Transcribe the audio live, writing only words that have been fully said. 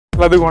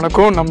எல்லாத்துக்கும்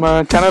வணக்கம். நம்ம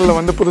சேனலில்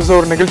வந்து புதுசாக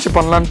ஒரு நிகழ்ச்சி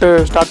பண்ணலான்ட்டு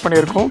ஸ்டார்ட்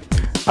பண்ணியிருக்கோம்.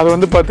 அது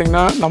வந்து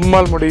பார்த்திங்கன்னா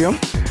நம்மால் முடியும்.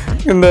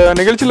 இந்த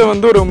நிகழ்ச்சியில்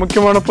வந்து ஒரு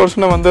முக்கியமான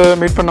பர்சனை வந்து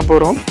மீட் பண்ண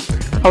போகிறோம்.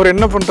 அவர்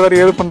என்ன பண்ணுறாரு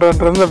ஏது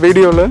பண்ணுறான்றது இந்த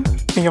வீடியோவில்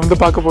நீங்கள் வந்து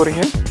பார்க்க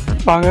போகிறீங்க.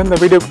 வாங்க இந்த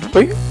வீடியோக்கு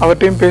போய்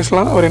அவர்கிட்டையும்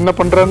பேசலாம், அவர் என்ன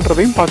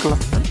பண்ணுறான்றதையும்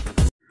பார்க்கலாம்.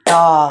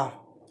 டா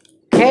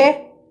கே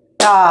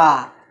டா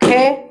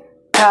கே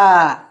டா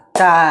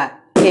டா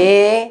கே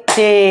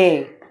டே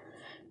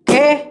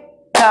கே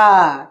டா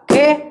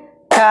கே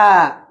டா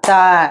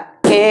டா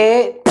கே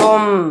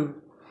தும்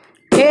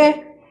கே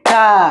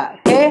டா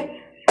கே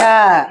டா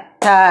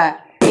டா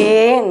கே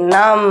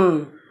நம்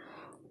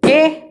கே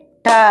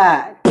டா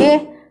கே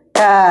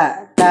டா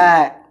டா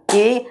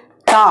கே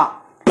தா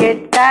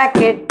கிட்ட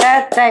கிட்ட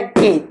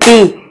தக்கி தி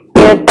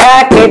கிட்ட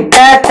கிட்ட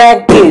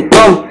தக்கி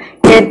தும்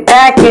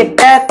கிட்ட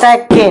கிட்ட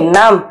தக்கி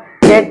நம்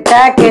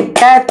கிட்ட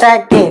கிட்ட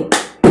தக்கி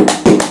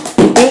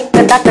தி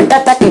கிட்ட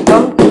கிட்ட தக்கி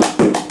தும்.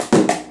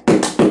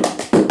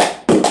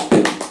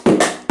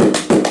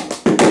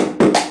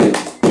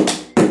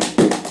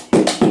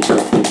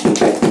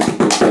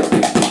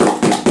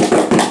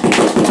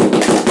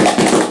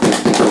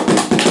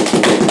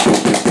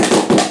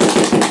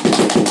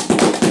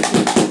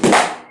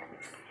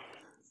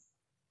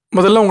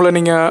 முதல்ல உங்களை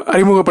நீங்கள்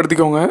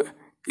அறிமுகப்படுத்திக்கோங்க.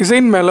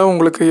 இசையின் மேலே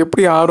உங்களுக்கு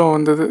எப்படி ஆர்வம்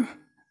வந்தது?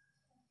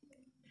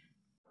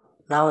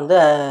 நான் வந்து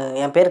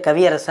என் பேர்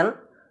யரசன்.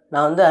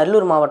 நான் வந்து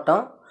அரியலூர்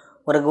மாவட்டம்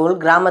ஒரு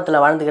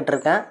கிராமத்தில் வாழ்ந்துக்கிட்டு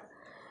இருக்கேன்.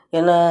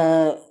 என்னை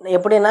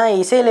எப்படின்னா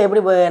இசையில்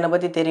எப்படி என்னை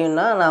பற்றி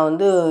தெரியும்னா, நான்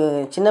வந்து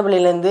சின்ன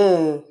பிள்ளையிலேருந்து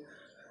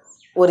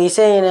ஒரு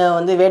இசையை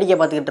வந்து வேடிக்கை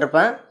பார்த்துக்கிட்டு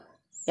இருப்பேன்.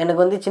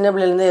 எனக்கு வந்து சின்ன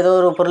பிள்ளையிலேருந்து ஏதோ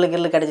ஒரு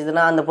பொருள்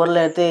கிடச்சிதுன்னா அந்த பொருளை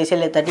எடுத்து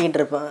இசையில்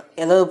தட்டிக்கிட்டு இருப்பேன்.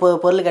 ஏதோ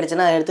பொருள்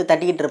கிடச்சின்னா அதை எடுத்து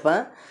தட்டிக்கிட்டு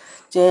இருப்பேன்.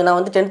 நான்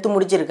வந்து 10th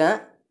முடிச்சிருக்கேன்.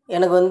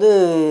 எனக்கு வந்து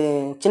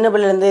சின்ன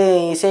பிள்ளைலேருந்து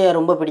இசையை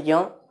ரொம்ப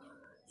பிடிக்கும்.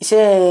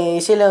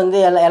 இசையில் வந்து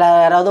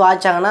யாராவது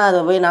வாசிச்சாங்கன்னா அதை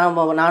போய்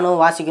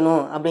நானும்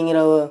வாசிக்கணும் அப்படிங்கிற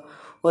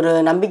ஒரு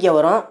நம்பிக்கை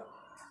வரும்.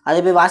 அதை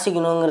போய்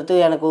வாசிக்கணுங்கிறது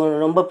எனக்கு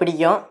ரொம்ப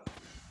பிடிக்கும்.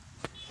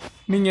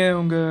 நீங்கள்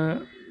உங்கள்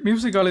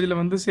மியூசிக் காலேஜில்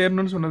வந்து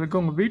சேரணும்னு சொன்னதுக்கு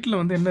உங்கள் வீட்டில்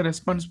வந்து என்ன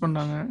ரெஸ்பான்ஸ்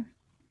பண்ணாங்க,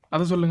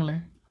 அதை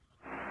சொல்லுங்களேன்.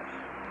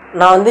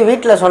 நான் வந்து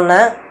வீட்டில்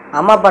சொன்னேன்,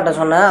 அம்மா அப்பாட்ட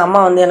சொன்னேன்.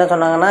 அம்மா வந்து என்ன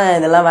சொன்னாங்கன்னா,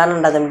 இதெல்லாம்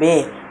வேணாண்டா தம்பி,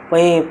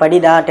 போய்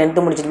படிடா, 10th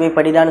முடிச்சுட்டு போய்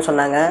படிடான்னு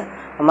சொன்னாங்க.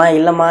 அம்மா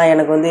இல்லைம்மா,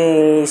 எனக்கு வந்து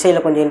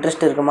இசையில் கொஞ்சம்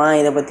இன்ட்ரெஸ்ட் இருக்குமா,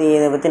 இதை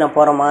பற்றி நான்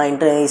போகிறேம்மா,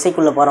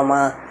 இசைக்குள்ளே போகிறேம்மா,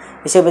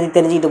 இசையை பற்றி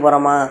தெரிஞ்சுக்கிட்டு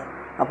போகிறேம்மா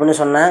அப்படின்னு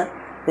சொன்னேன்.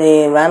 இது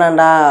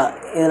வேணாண்டா,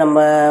 இது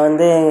நம்ம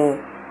வந்து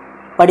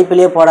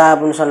படிப்புலேயே போடா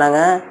அப்படின்னு சொன்னாங்க.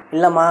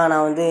 இல்லைம்மா,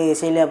 நான் வந்து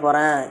இசையிலே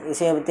போகிறேன்,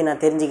 இசையை பற்றி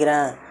நான்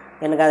தெரிஞ்சுக்கிறேன்,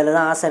 எனக்கு அதில்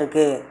தான் ஆசை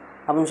இருக்குது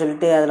அப்படின்னு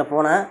சொல்லிட்டு அதில்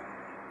போனேன்.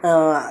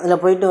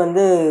 அதில் போயிட்டு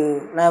வந்து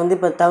நான் வந்து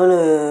இப்போ தமிழ்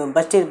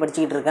ஃபஸ்ட் இயர்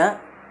படிச்சுக்கிட்டு இருக்கேன்.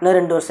 இன்னும்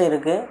 2 வருஷம்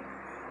இருக்குது.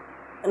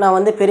 நான்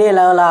வந்து பெரிய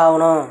லெவலில்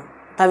ஆகணும்,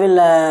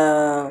 தமிழில்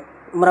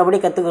முறைப்படி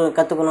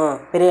கற்றுக்கணும்,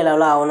 பெரிய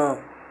லெவலில் ஆகணும்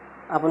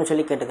அப்படின்னு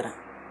சொல்லி கேட்டுக்கிறேன்.